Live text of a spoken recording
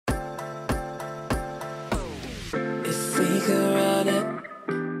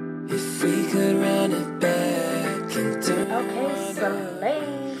Okay,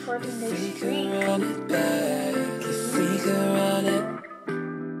 Slay 14 Days Streak. If we could run it,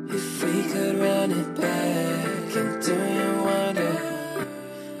 if we could run it back, and do you wonder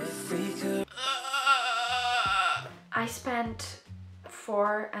if we could? I spent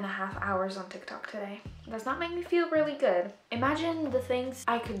 4.5 hours on TikTok today. Does not make me feel really good. Imagine the things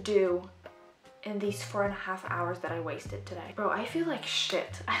I could do in these 4.5 hours that I wasted today. Bro, I feel like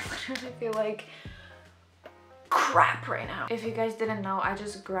shit. I literally feel like crap right now. If you guys didn't know, I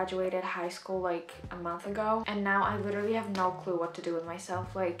just graduated high school like a month ago, and now I literally have no clue what to do with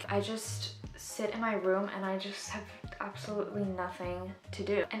myself. Like, I just sit in my room and I just have absolutely nothing to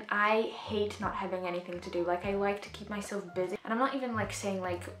do, and I hate not having anything to do. Like, I like to keep myself busy, and I'm not even like saying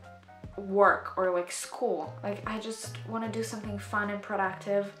like work or like school. Like, I just want to do something fun and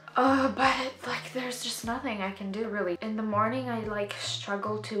productive. But like there's just nothing I can do really. In the morning I like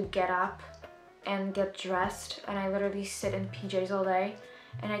struggle to get up and get dressed, and I literally sit in PJs all day,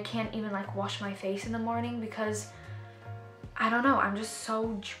 and I can't even like wash my face in the morning because I don't know, I'm just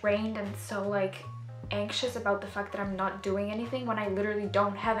so drained and so like anxious about the fact that I'm not doing anything when I literally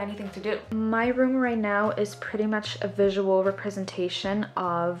don't have anything to do. My room right now is pretty much a visual representation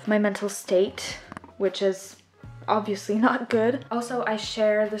of my mental state, which is obviously not good. Also, I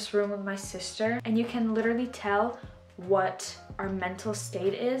share this room with my sister, and you can literally tell what our mental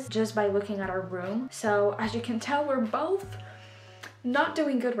state is just by looking at our room. So as you can tell, we're both not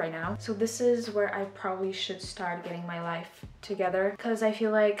doing good right now. So this is where I probably should start getting my life together, because I feel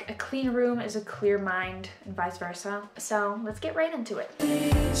like a clean room is a clear mind and vice versa. So let's get right into it.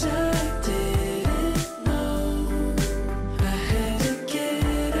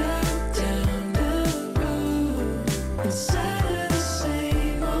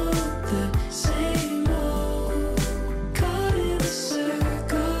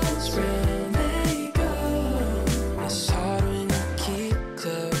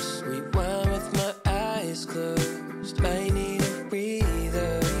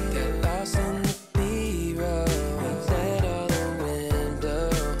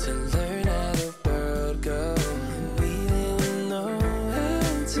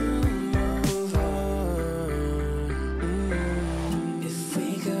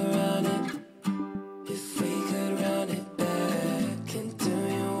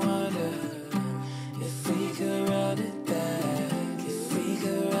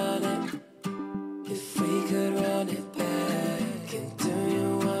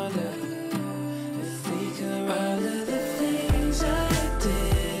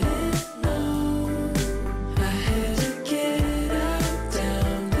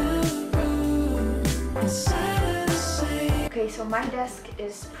 So my desk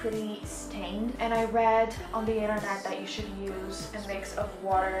is pretty stained, and I read on the internet that you should use a mix of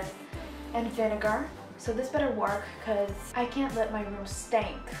water and vinegar. So this better work, because I can't let my room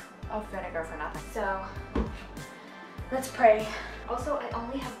stink of vinegar for nothing. So let's pray. Also, I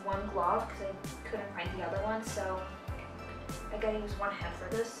only have one glove because I couldn't find the other one, so I gotta use one hand for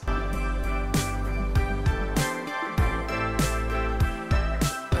this.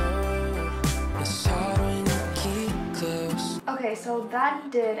 Okay, so that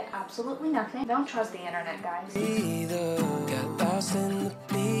did absolutely nothing. Don't trust the internet, guys. Got lost in the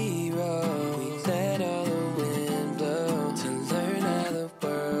B-roll. We let all the wind blow to learn how the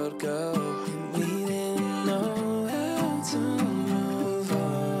world goes. We didn't know how to move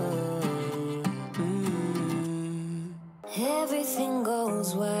on. Everything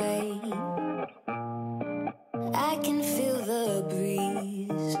goes white. I can feel the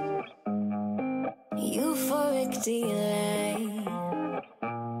breeze. Euphoric delight.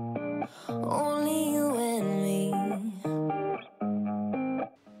 Only you and me.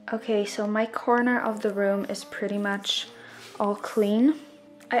 Okay, so my corner of the room is pretty much all clean.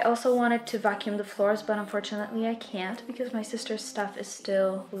 I also wanted to vacuum the floors, but unfortunately I can't because my sister's stuff is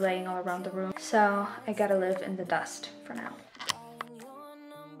still laying all around the room. So I gotta live in the dust for now.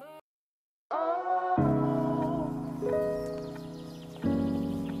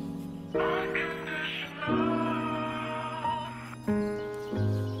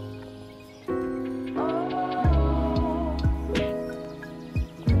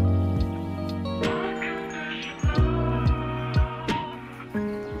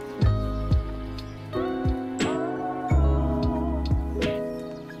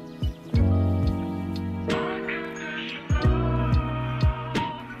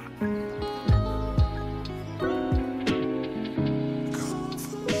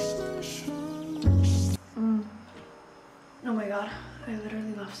 Oh my god, I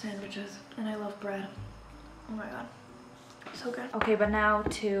literally love sandwiches and I love bread. Oh my god. So good. Okay, but now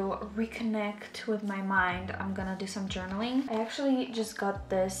to reconnect with my mind, I'm gonna do some journaling. I actually just got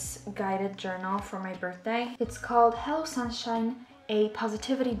this guided journal for my birthday. It's called Hello Sunshine, a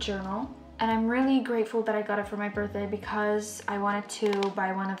positivity journal. And I'm really grateful that I got it for my birthday because I wanted to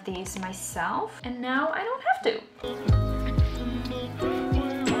buy one of these myself and now I don't have to.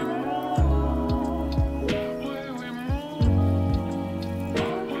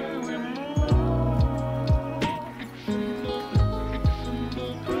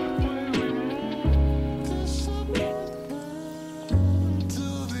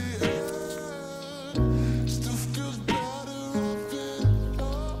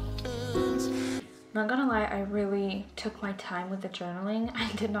 Not gonna lie, I really took my time with the journaling.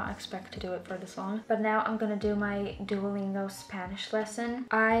 I did not expect to do it for this long. But now I'm gonna do my Duolingo Spanish lesson.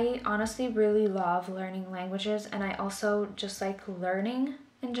 I honestly really love learning languages, and I also just like learning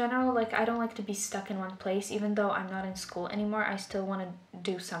in general. Like, I don't like to be stuck in one place. Even though I'm not in school anymore, I still want to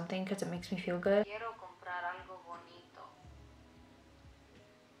do something because it makes me feel good.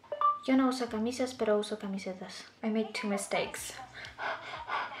 Yo no uso camisas, pero uso camisetas. I made 2 mistakes.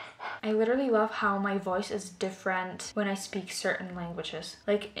 I literally love how my voice is different when I speak certain languages.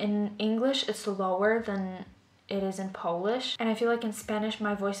 Like in English, it's lower than it is in Polish. And I feel like in Spanish,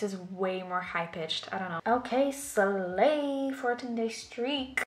 my voice is way more high-pitched. I don't know. Okay, slay, 14-day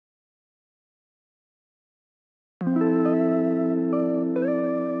streak.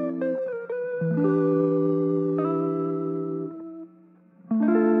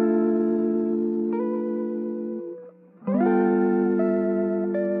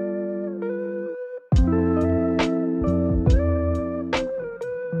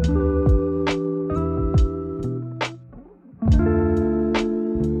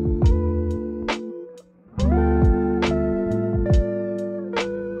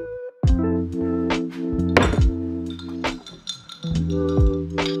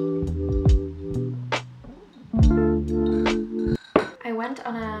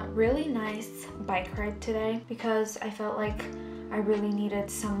 On a really nice bike ride today because I felt like I really needed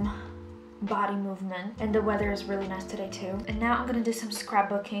some body movement, and the weather is really nice today too. And now I'm gonna do some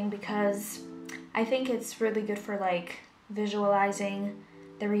scrapbooking because I think it's really good for like visualizing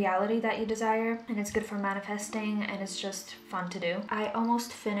the reality that you desire, and it's good for manifesting, and it's just fun to do. I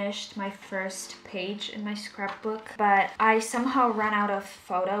almost finished my first page in my scrapbook, but I somehow ran out of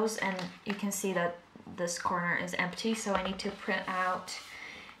photos, and you can see that this corner is empty, so I need to print out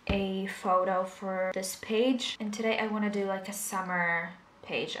a photo for this page. And today I want to do like a summer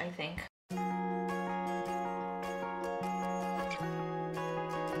page, I think.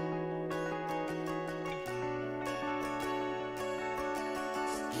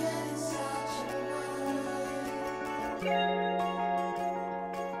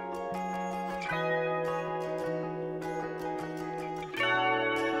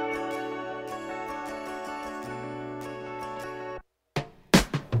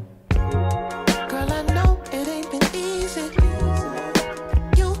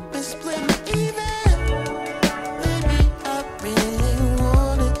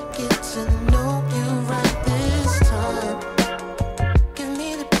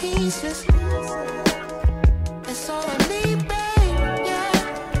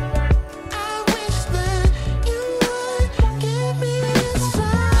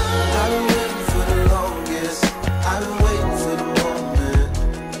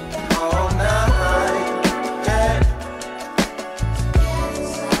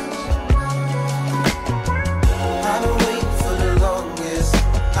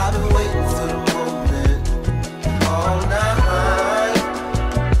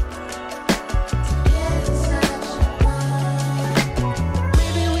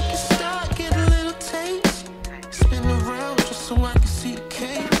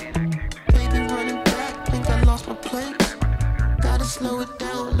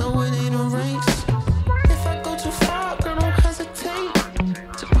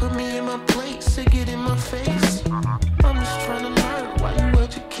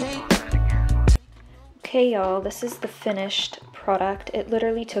 Okay y'all, this is the finished product. It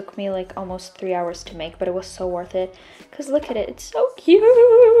literally took me like almost 3 hours to make, but it was so worth it because look at it, it's so cute.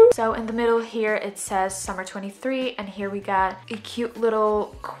 So in the middle here it says summer 23, and here we got a cute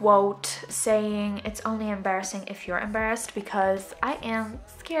little quote saying it's only embarrassing if you're embarrassed, because I am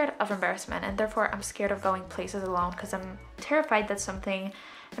scared of embarrassment, and therefore I'm scared of going places alone because I'm terrified that something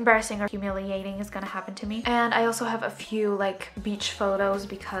embarrassing or humiliating is gonna happen to me. And I also have a few like beach photos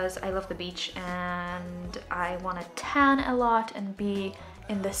because I love the beach and I want to tan a lot and be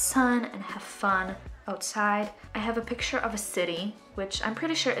in the sun and have fun outside. I have a picture of a city, which I'm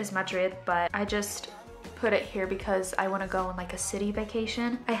pretty sure is Madrid, but I just put it here because I want to go on like a city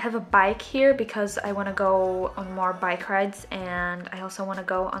vacation. I have a bike here because I want to go on more bike rides, and I also want to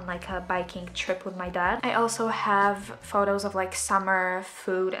go on like a biking trip with my dad. I also have photos of like summer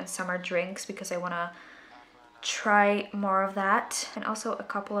food and summer drinks because I want to try more of that, and also a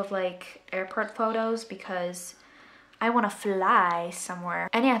couple of like airport photos because I want to fly somewhere.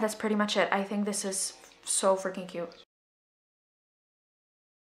 And yeah, that's pretty much it. I think this is so freaking cute.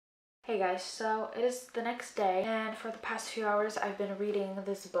 Hey guys, so it is the next day, and for the past few hours I've been reading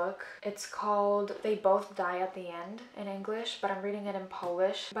this book. It's called They Both Die at the End in English, but I'm reading it in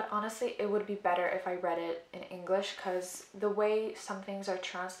Polish. But honestly, it would be better if I read it in English because the way some things are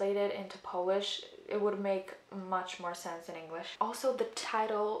translated into Polish, it would make much more sense in English. Also, the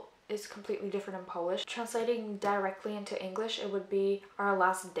title is completely different in Polish. Translating directly into English, it would be Our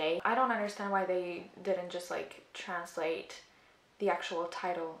Last Day. I don't understand why they didn't just like translate the actual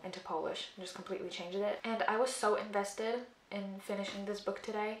title into Polish and just completely changed it. And I was so invested in finishing this book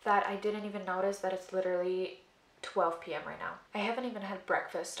today that I didn't even notice that it's literally 12 p.m. right now. I haven't even had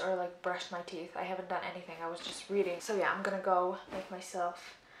breakfast or like brushed my teeth. I haven't done anything. I was just reading. So yeah, I'm gonna go make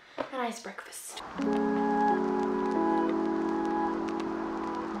myself a nice breakfast.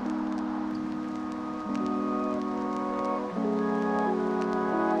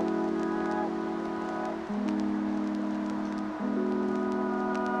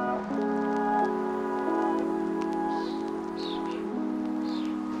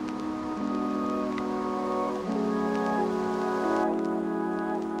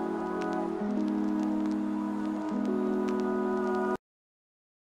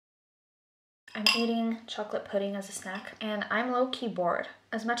 I'm eating chocolate pudding as a snack, and I'm low-key bored.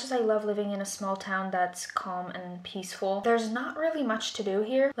 As much as I love living in a small town that's calm and peaceful, there's not really much to do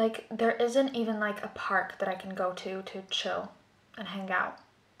here. Like, there isn't even like a park that I can go to chill and hang out.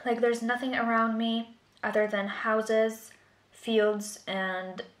 Like, there's nothing around me other than houses, fields,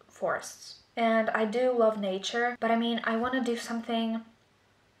 and forests. And I do love nature, but I mean, I want to do something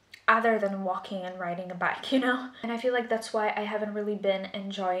other than walking and riding a bike, you know? And I feel like that's why I haven't really been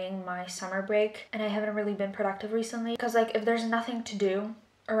enjoying my summer break, and I haven't really been productive recently, because like if there's nothing to do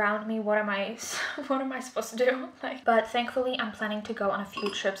around me, what am I supposed to do? Like, but thankfully I'm planning to go on a few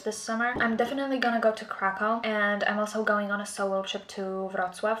trips this summer. I'm definitely gonna go to Krakow, and I'm also going on a solo trip to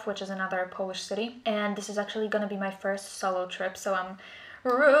Wrocław, which is another Polish city, and this is actually gonna be my first solo trip, so I'm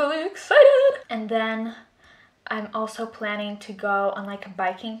really excited. And then I'm also planning to go on like a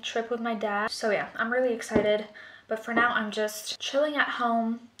biking trip with my dad. So yeah, I'm really excited. But for now, I'm just chilling at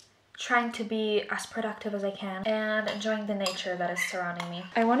home, trying to be as productive as I can and enjoying the nature that is surrounding me.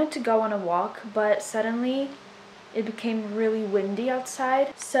 I wanted to go on a walk, but suddenly it became really windy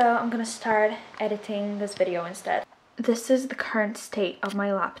outside. So I'm gonna start editing this video instead. This is the current state of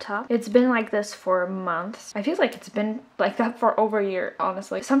my laptop. It's been like this for months. I feel like it's been like that for over a year,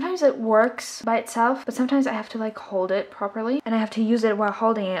 honestly. Sometimes it works by itself, but sometimes I have to like hold it properly, and I have to use it while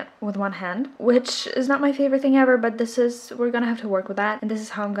holding it with one hand, which is not my favorite thing ever, but we're gonna have to work with that, and this is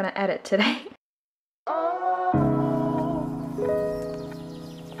how I'm gonna edit today.